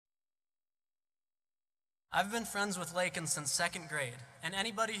I've been friends with Laken since second grade, and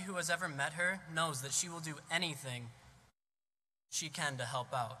anybody who has ever met her knows that she will do anything she can to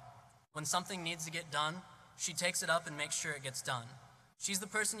help out. When something needs to get done, she takes it up and makes sure it gets done. She's the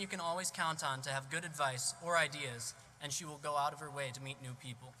person you can always count on to have good advice or ideas, and she will go out of her way to meet new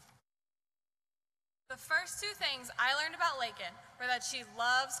people. The first two things I learned about Laken were that she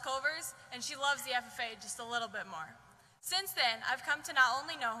loves Culver's and she loves the FFA just a little bit more. Since then, I've come to not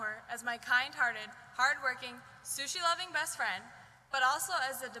only know her as my kind-hearted, hard-working, sushi-loving best friend, but also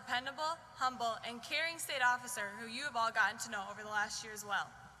as a dependable, humble, and caring state officer who you have all gotten to know over the last year as well.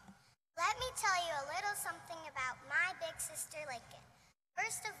 Let me tell you a little something about my big sister Laken.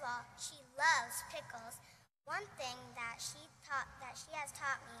 First of all, she loves pickles. One thing that she has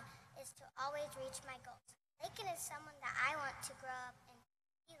taught me is to always reach my goals. Laken is someone that I want to grow up and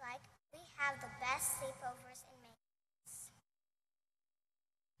be like. We have the best sleepovers in May.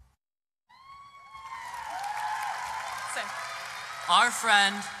 Our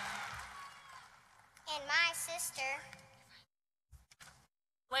friend and my sister,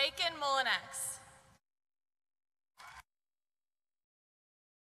 Laken Mullinix.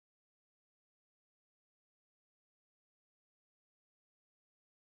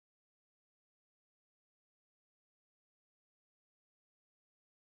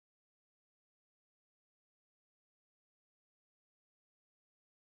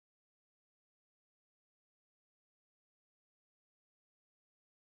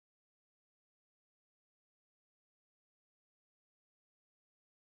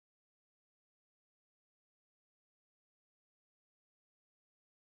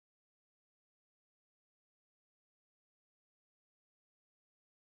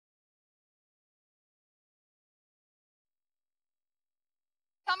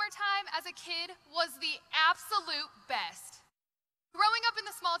 Summertime as a kid was the absolute best. Growing up in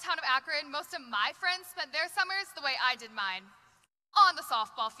the small town of Akron, most of my friends spent their summers the way I did mine, on the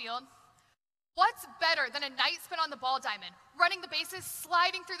softball field. What's better than a night spent on the ball diamond, running the bases,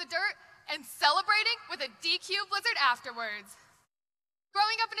 sliding through the dirt, and celebrating with a DQ blizzard afterwards?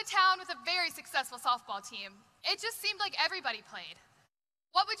 Growing up in a town with a very successful softball team, it just seemed like everybody played.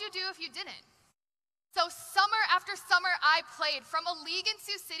 What would you do if you didn't? So summer after summer, I played, from a league in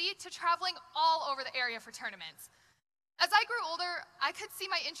Sioux City to traveling all over the area for tournaments. As I grew older, I could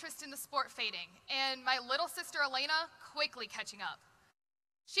see my interest in the sport fading, and my little sister Elena quickly catching up.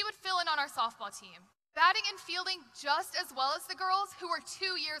 She would fill in on our softball team, batting and fielding just as well as the girls who were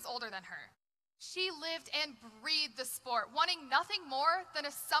 2 years older than her. She lived and breathed the sport, wanting nothing more than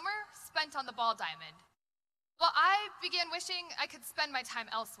a summer spent on the ball diamond. Well, I began wishing I could spend my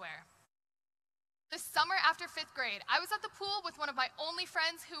time elsewhere. The summer after 5th grade, I was at the pool with one of my only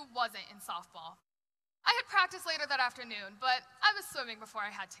friends who wasn't in softball. I had practice later that afternoon, but I was swimming before I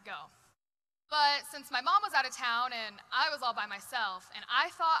had to go. But since my mom was out of town and I was all by myself, and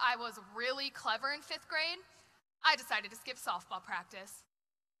I thought I was really clever in 5th grade, I decided to skip softball practice.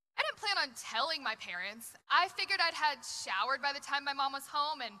 I didn't plan on telling my parents. I figured I'd had showered by the time my mom was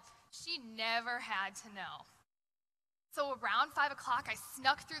home, and she never had to know. So around 5 o'clock, I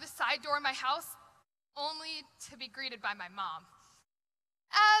snuck through the side door of my house, only to be greeted by my mom.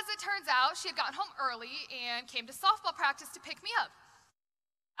 As it turns out, she had gotten home early and came to softball practice to pick me up.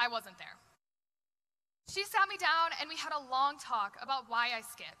 I wasn't there. She sat me down and we had a long talk about why I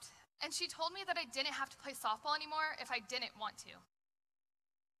skipped, and she told me that I didn't have to play softball anymore if I didn't want to.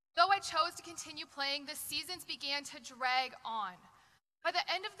 Though I chose to continue playing, the seasons began to drag on. By the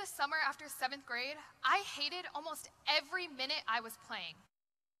end of the summer after 7th grade, I hated almost every minute I was playing.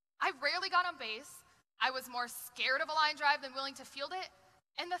 I rarely got on base. I was more scared of a line drive than willing to field it,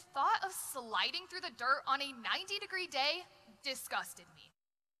 and the thought of sliding through the dirt on a 90-degree day disgusted me.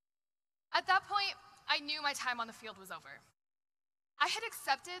 At that point, I knew my time on the field was over. I had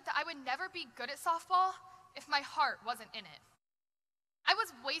accepted that I would never be good at softball if my heart wasn't in it. I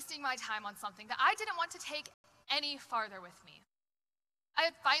was wasting my time on something that I didn't want to take any farther with me. I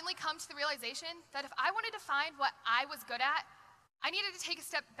had finally come to the realization that if I wanted to find what I was good at, I needed to take a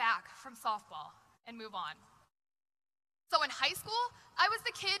step back from softball and move on. So in high school, I was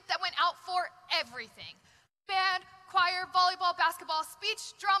the kid that went out for everything. Band, choir, volleyball, basketball,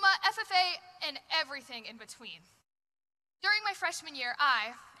 speech, drama, FFA, and everything in between. During my freshman year,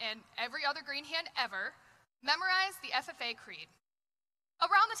 I, and every other Greenhand ever, memorized the FFA creed.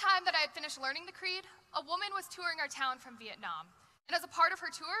 Around the time that I had finished learning the creed, a woman was touring our town from Vietnam, and as a part of her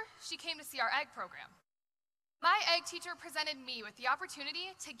tour, she came to see our ag program. My ag teacher presented me with the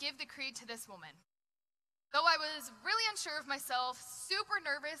opportunity to give the creed to this woman. Though I was really unsure of myself, super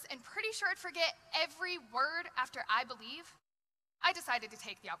nervous, and pretty sure I'd forget every word after I believe, I decided to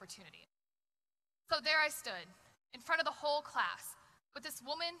take the opportunity. So there I stood, in front of the whole class, with this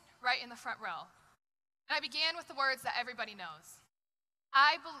woman right in the front row. And I began with the words that everybody knows.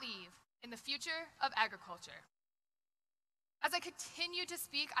 I believe in the future of agriculture. As I continued to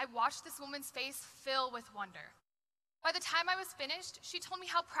speak, I watched this woman's face fill with wonder. By the time I was finished, she told me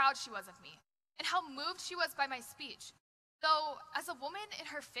how proud she was of me and how moved she was by my speech. Though, as a woman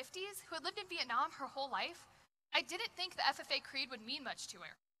in her 50s who had lived in Vietnam her whole life, I didn't think the FFA creed would mean much to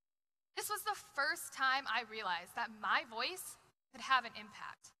her. This was the first time I realized that my voice could have an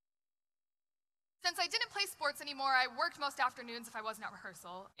impact. Since I didn't play sports anymore, I worked most afternoons if I wasn't at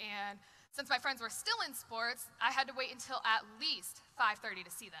rehearsal, and since my friends were still in sports, I had to wait until at least 5:30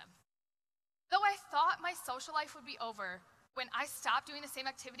 to see them. Though I thought my social life would be over when I stopped doing the same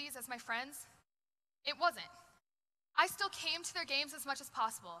activities as my friends, it wasn't. I still came to their games as much as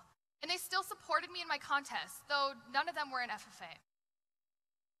possible, and they still supported me in my contests, though none of them were in FFA.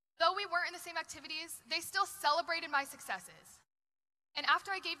 Though we weren't in the same activities, they still celebrated my successes. And after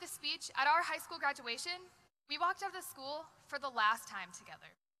I gave the speech at our high school graduation, we walked out of the school for the last time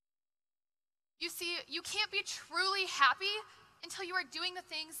together. You see, you can't be truly happy until you are doing the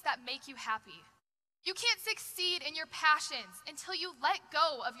things that make you happy. You can't succeed in your passions until you let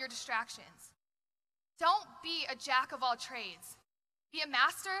go of your distractions. Don't be a jack of all trades. Be a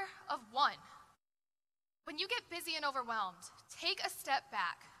master of one. When you get busy and overwhelmed, take a step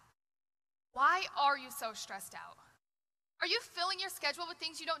back. Why are you so stressed out? Are you filling your schedule with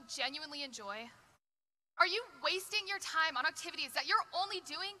things you don't genuinely enjoy? Are you wasting your time on activities that you're only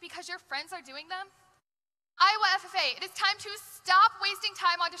doing because your friends are doing them? Iowa FFA, it is time to stop wasting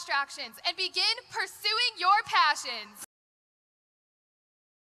time on distractions and begin pursuing your passions.